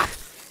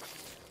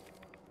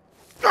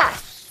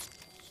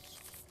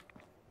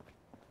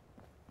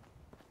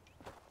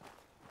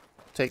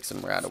 Take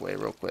some rat away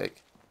real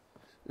quick.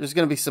 There's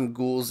gonna be some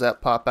ghouls that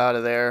pop out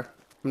of there.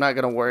 I'm not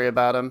gonna worry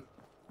about them.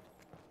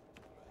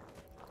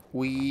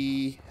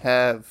 We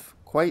have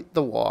quite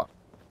the walk.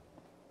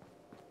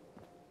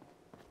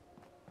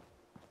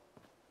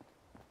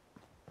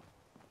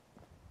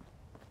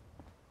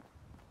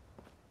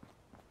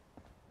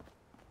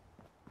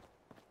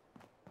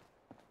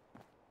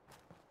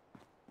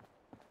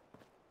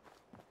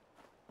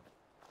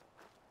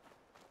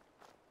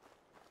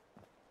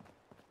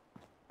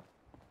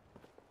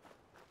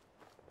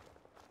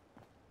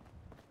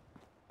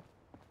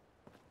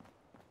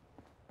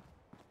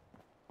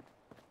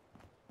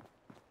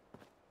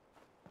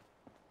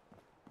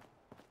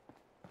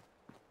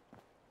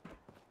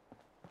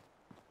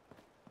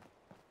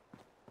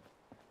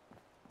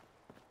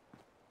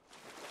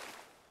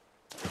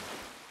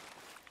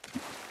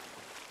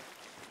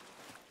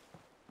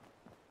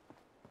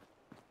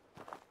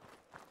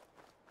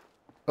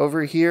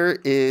 Over here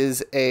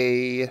is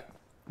a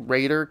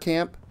raider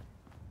camp.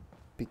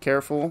 Be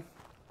careful.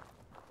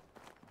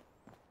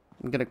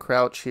 I'm going to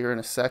crouch here in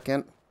a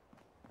second.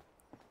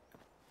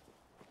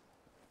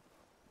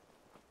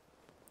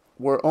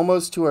 We're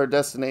almost to our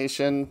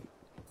destination.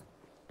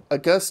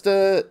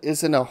 Augusta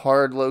isn't a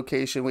hard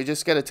location. We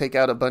just got to take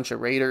out a bunch of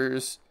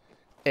raiders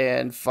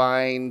and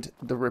find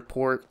the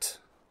report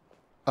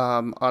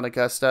on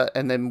Augusta,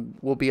 and then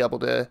we'll be able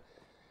to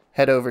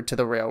head over to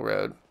the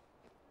railroad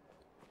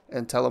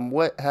and tell them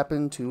what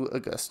happened to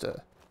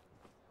Augusta.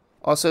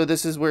 Also,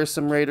 this is where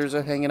some raiders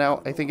are hanging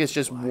out. I think it's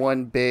just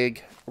one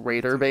big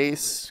raider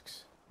base,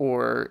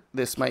 or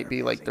this might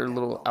be like their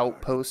little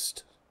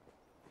outpost,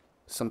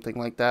 something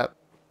like that.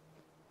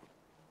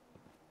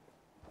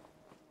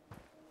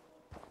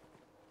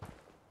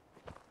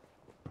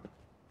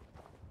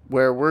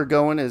 Where we're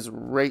going is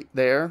right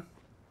there.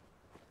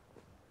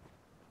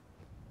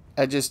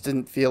 I just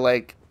didn't feel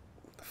like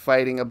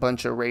fighting a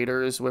bunch of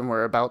raiders when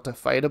we're about to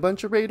fight a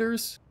bunch of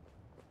raiders.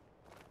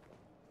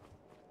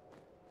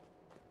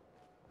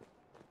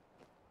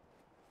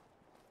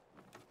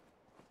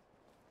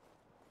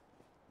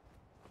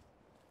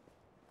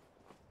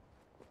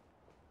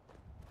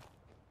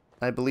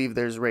 I believe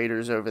there's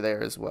raiders over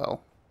there as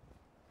well.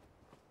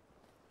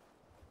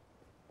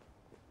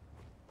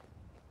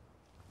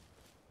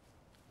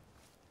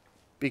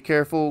 Be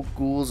careful,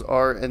 ghouls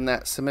are in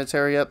that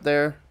cemetery up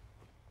there.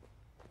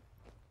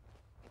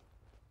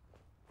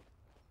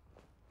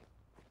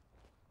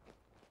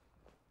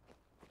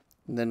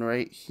 And then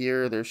right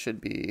here there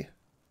should be,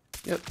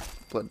 yep,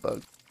 blood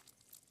bug.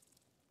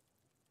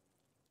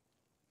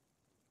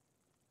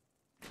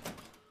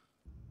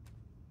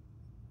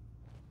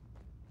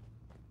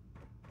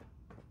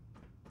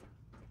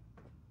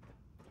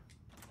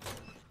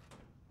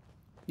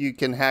 You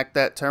can hack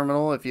that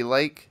terminal if you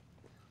like.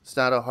 It's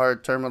not a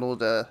hard terminal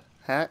to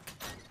hack.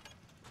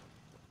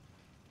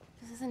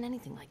 This isn't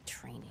anything like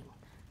training.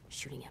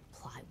 Shooting at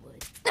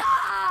plywood.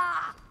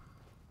 Ah!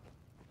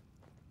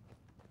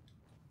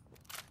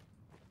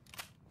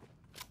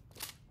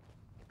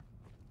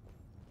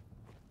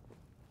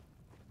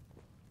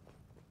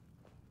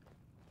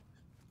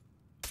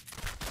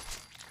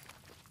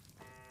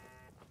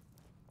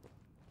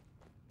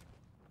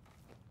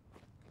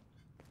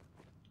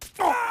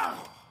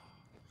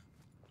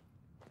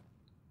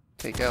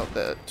 Take out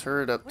the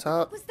turret up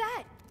top. What was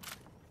that?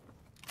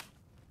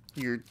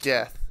 Your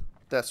death.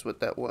 That's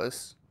what that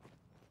was.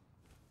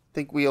 I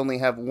think we only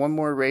have one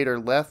more raider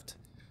left,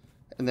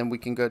 and then we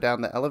can go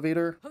down the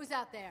elevator. Who's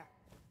out there?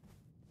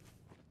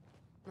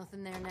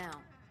 Nothing there now.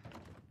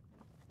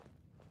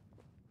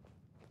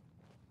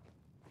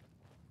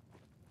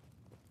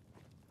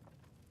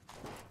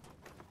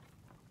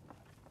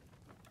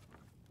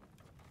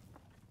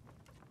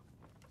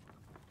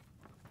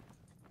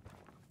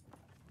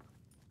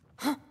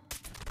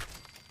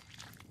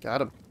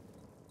 Got him.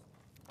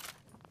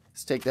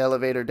 Let's take the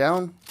elevator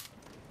down.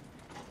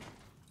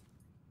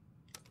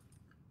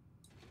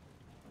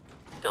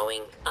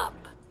 Going up.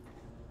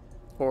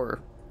 Or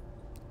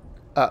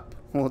up.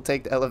 We'll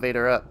take the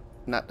elevator up,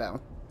 not down.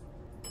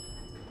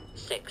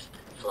 6th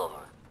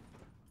floor.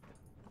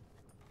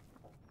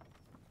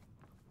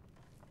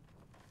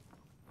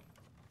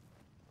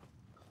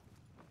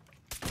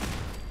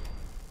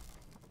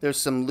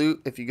 There's some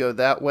loot if you go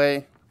that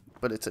way,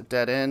 but it's a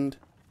dead end.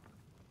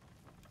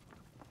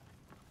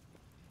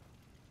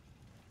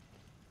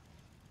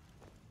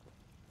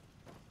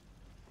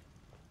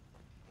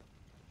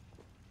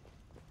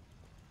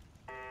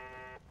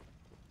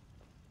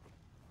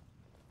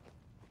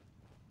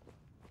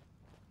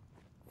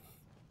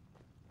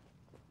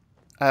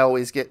 I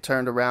always get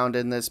turned around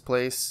in this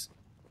place.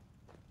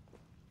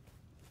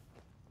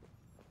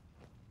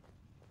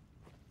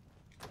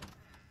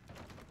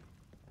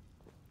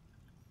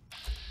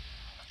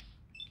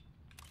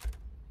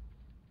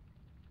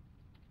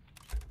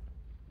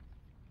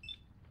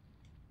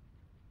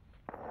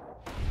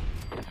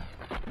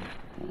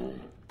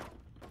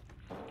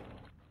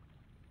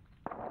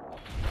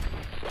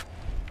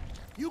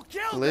 You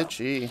killed him!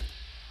 Glitchy.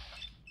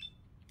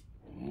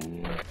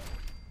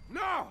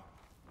 No!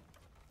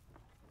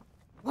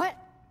 What?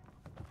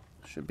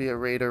 Should be a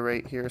raider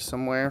right here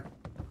somewhere.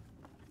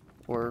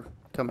 Or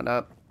coming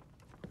up.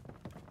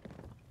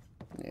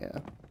 Yeah.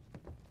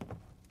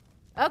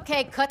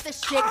 Okay, cut the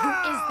shit. Who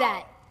is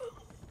that?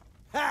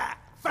 Ha!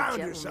 Found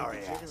your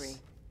sorry ass.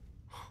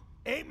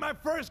 Ain't my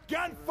first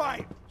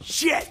gunfight.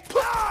 Shit!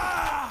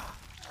 Ah!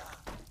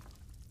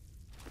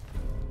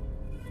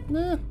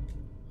 Nah.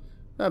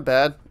 Not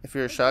bad if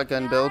you're a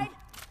shotgun build.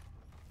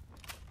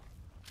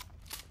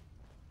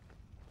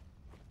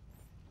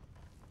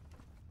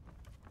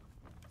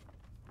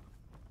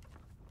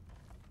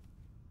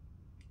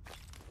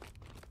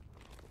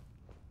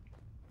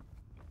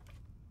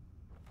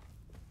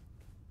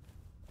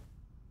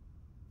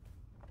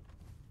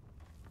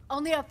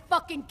 Only a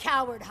fucking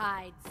coward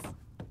hides.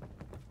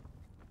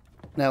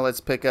 Now let's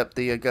pick up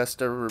the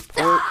Augusta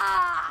report.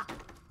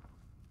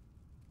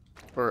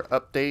 Or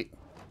update.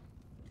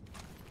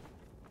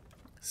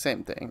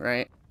 Same thing,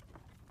 right?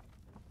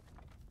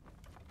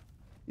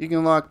 You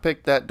can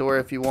lockpick that door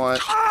if you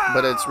want,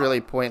 but it's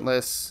really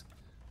pointless.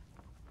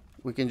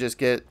 We can just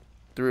get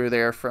through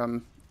there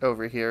from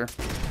over here.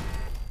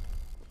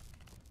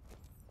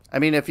 I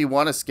mean, if you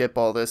want to skip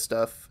all this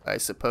stuff, I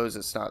suppose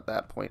it's not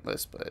that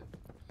pointless, but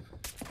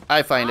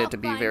I find it to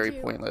be very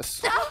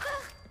pointless.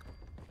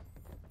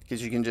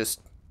 Because you can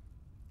just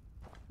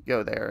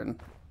go there and,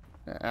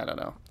 I don't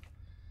know.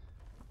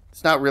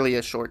 It's not really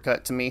a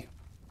shortcut to me.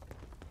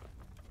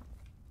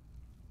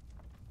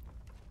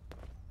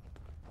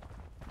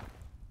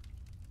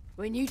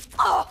 When you...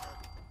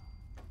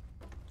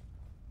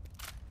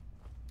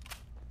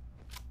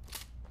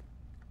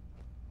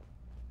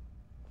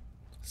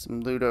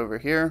 Some loot over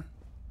here.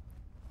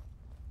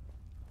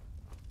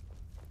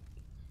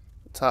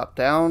 Top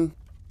down.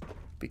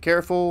 Be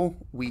careful.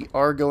 We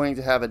are going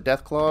to have a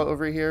death claw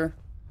over here.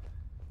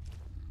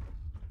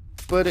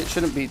 But it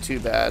shouldn't be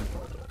too bad.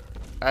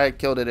 I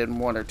killed it in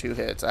 1 or 2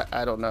 hits.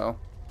 I don't know.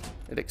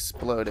 It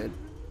exploded.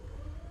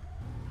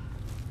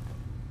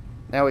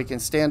 Now we can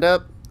stand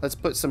up. Let's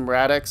put some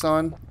Radex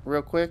on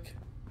real quick.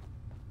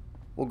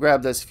 We'll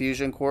grab this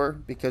fusion core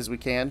because we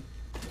can.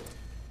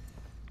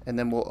 And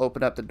then we'll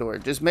open up the door.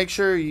 Just make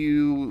sure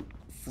you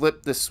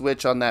flip the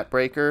switch on that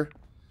breaker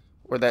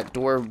or that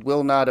door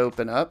will not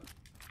open up.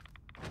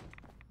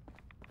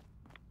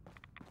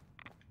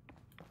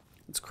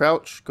 Let's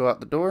crouch, go out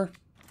the door.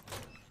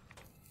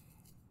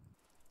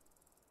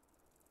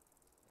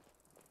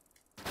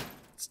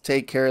 Let's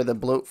take care of the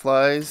bloat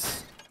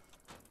flies.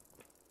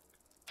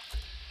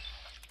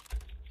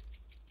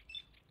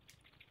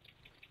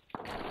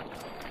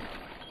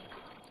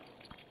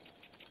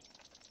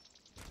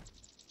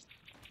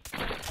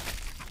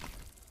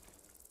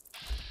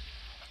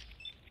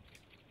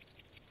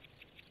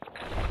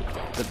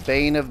 The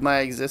bane of my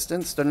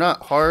existence. They're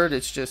not hard,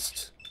 it's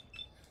just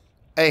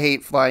I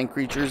hate flying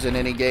creatures in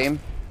any game.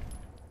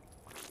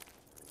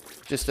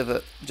 Just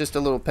a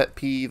little pet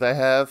peeve I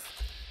have.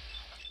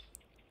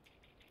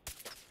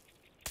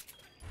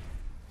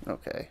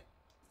 Okay.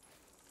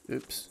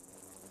 Oops.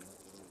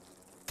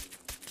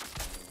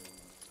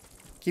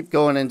 Keep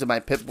going into my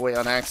Pip-Boy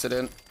on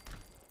accident.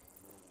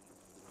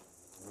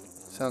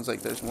 Sounds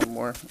like there's one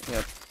more.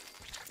 Yep.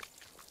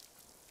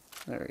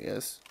 There he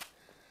is.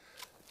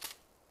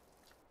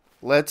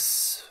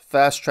 Let's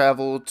fast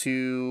travel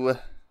to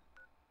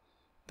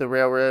the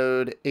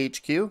railroad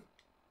HQ.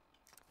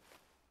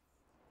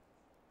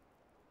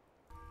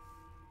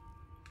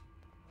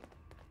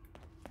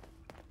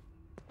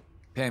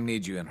 Pam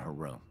needs you in her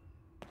room.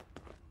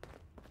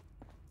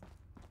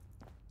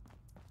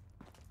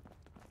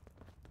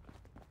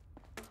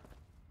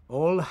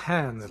 All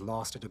hands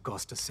lost at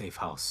Augusta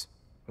Safehouse.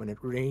 When it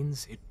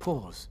rains, it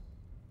pours.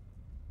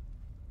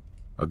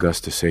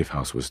 Augusta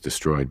Safehouse was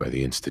destroyed by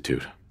the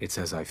Institute. It's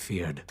as I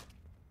feared.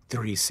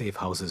 3 safe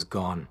houses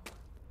gone.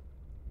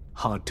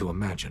 Hard to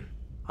imagine.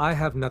 I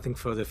have nothing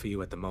further for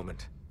you at the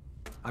moment.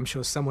 I'm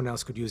sure someone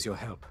else could use your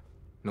help.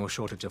 No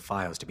shortage of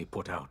fires to be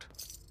put out.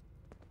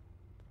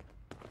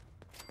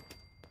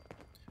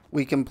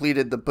 We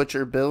completed the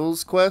Butcher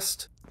Bills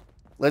quest.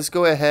 Let's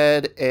go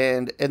ahead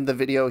and end the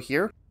video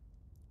here.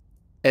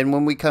 And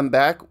when we come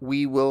back,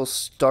 we will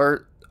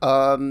start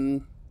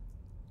the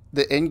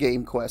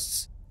in-game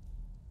quests.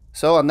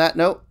 So on that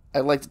note,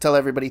 I'd like to tell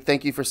everybody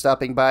thank you for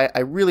stopping by. I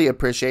really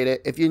appreciate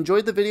it. If you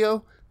enjoyed the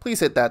video, please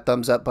hit that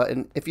thumbs up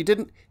button. If you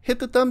didn't, hit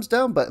the thumbs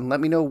down button. Let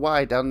me know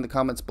why down in the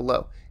comments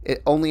below.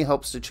 It only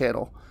helps the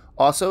channel.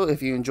 Also,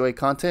 if you enjoy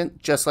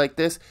content just like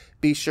this,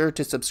 be sure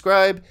to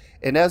subscribe.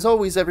 And as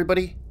always,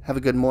 everybody, have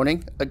a good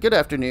morning, a good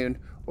afternoon,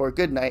 or a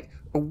good night,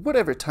 or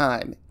whatever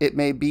time it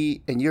may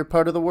be in your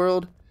part of the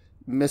world.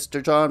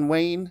 Mr. John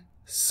Wayne,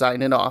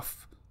 signing off.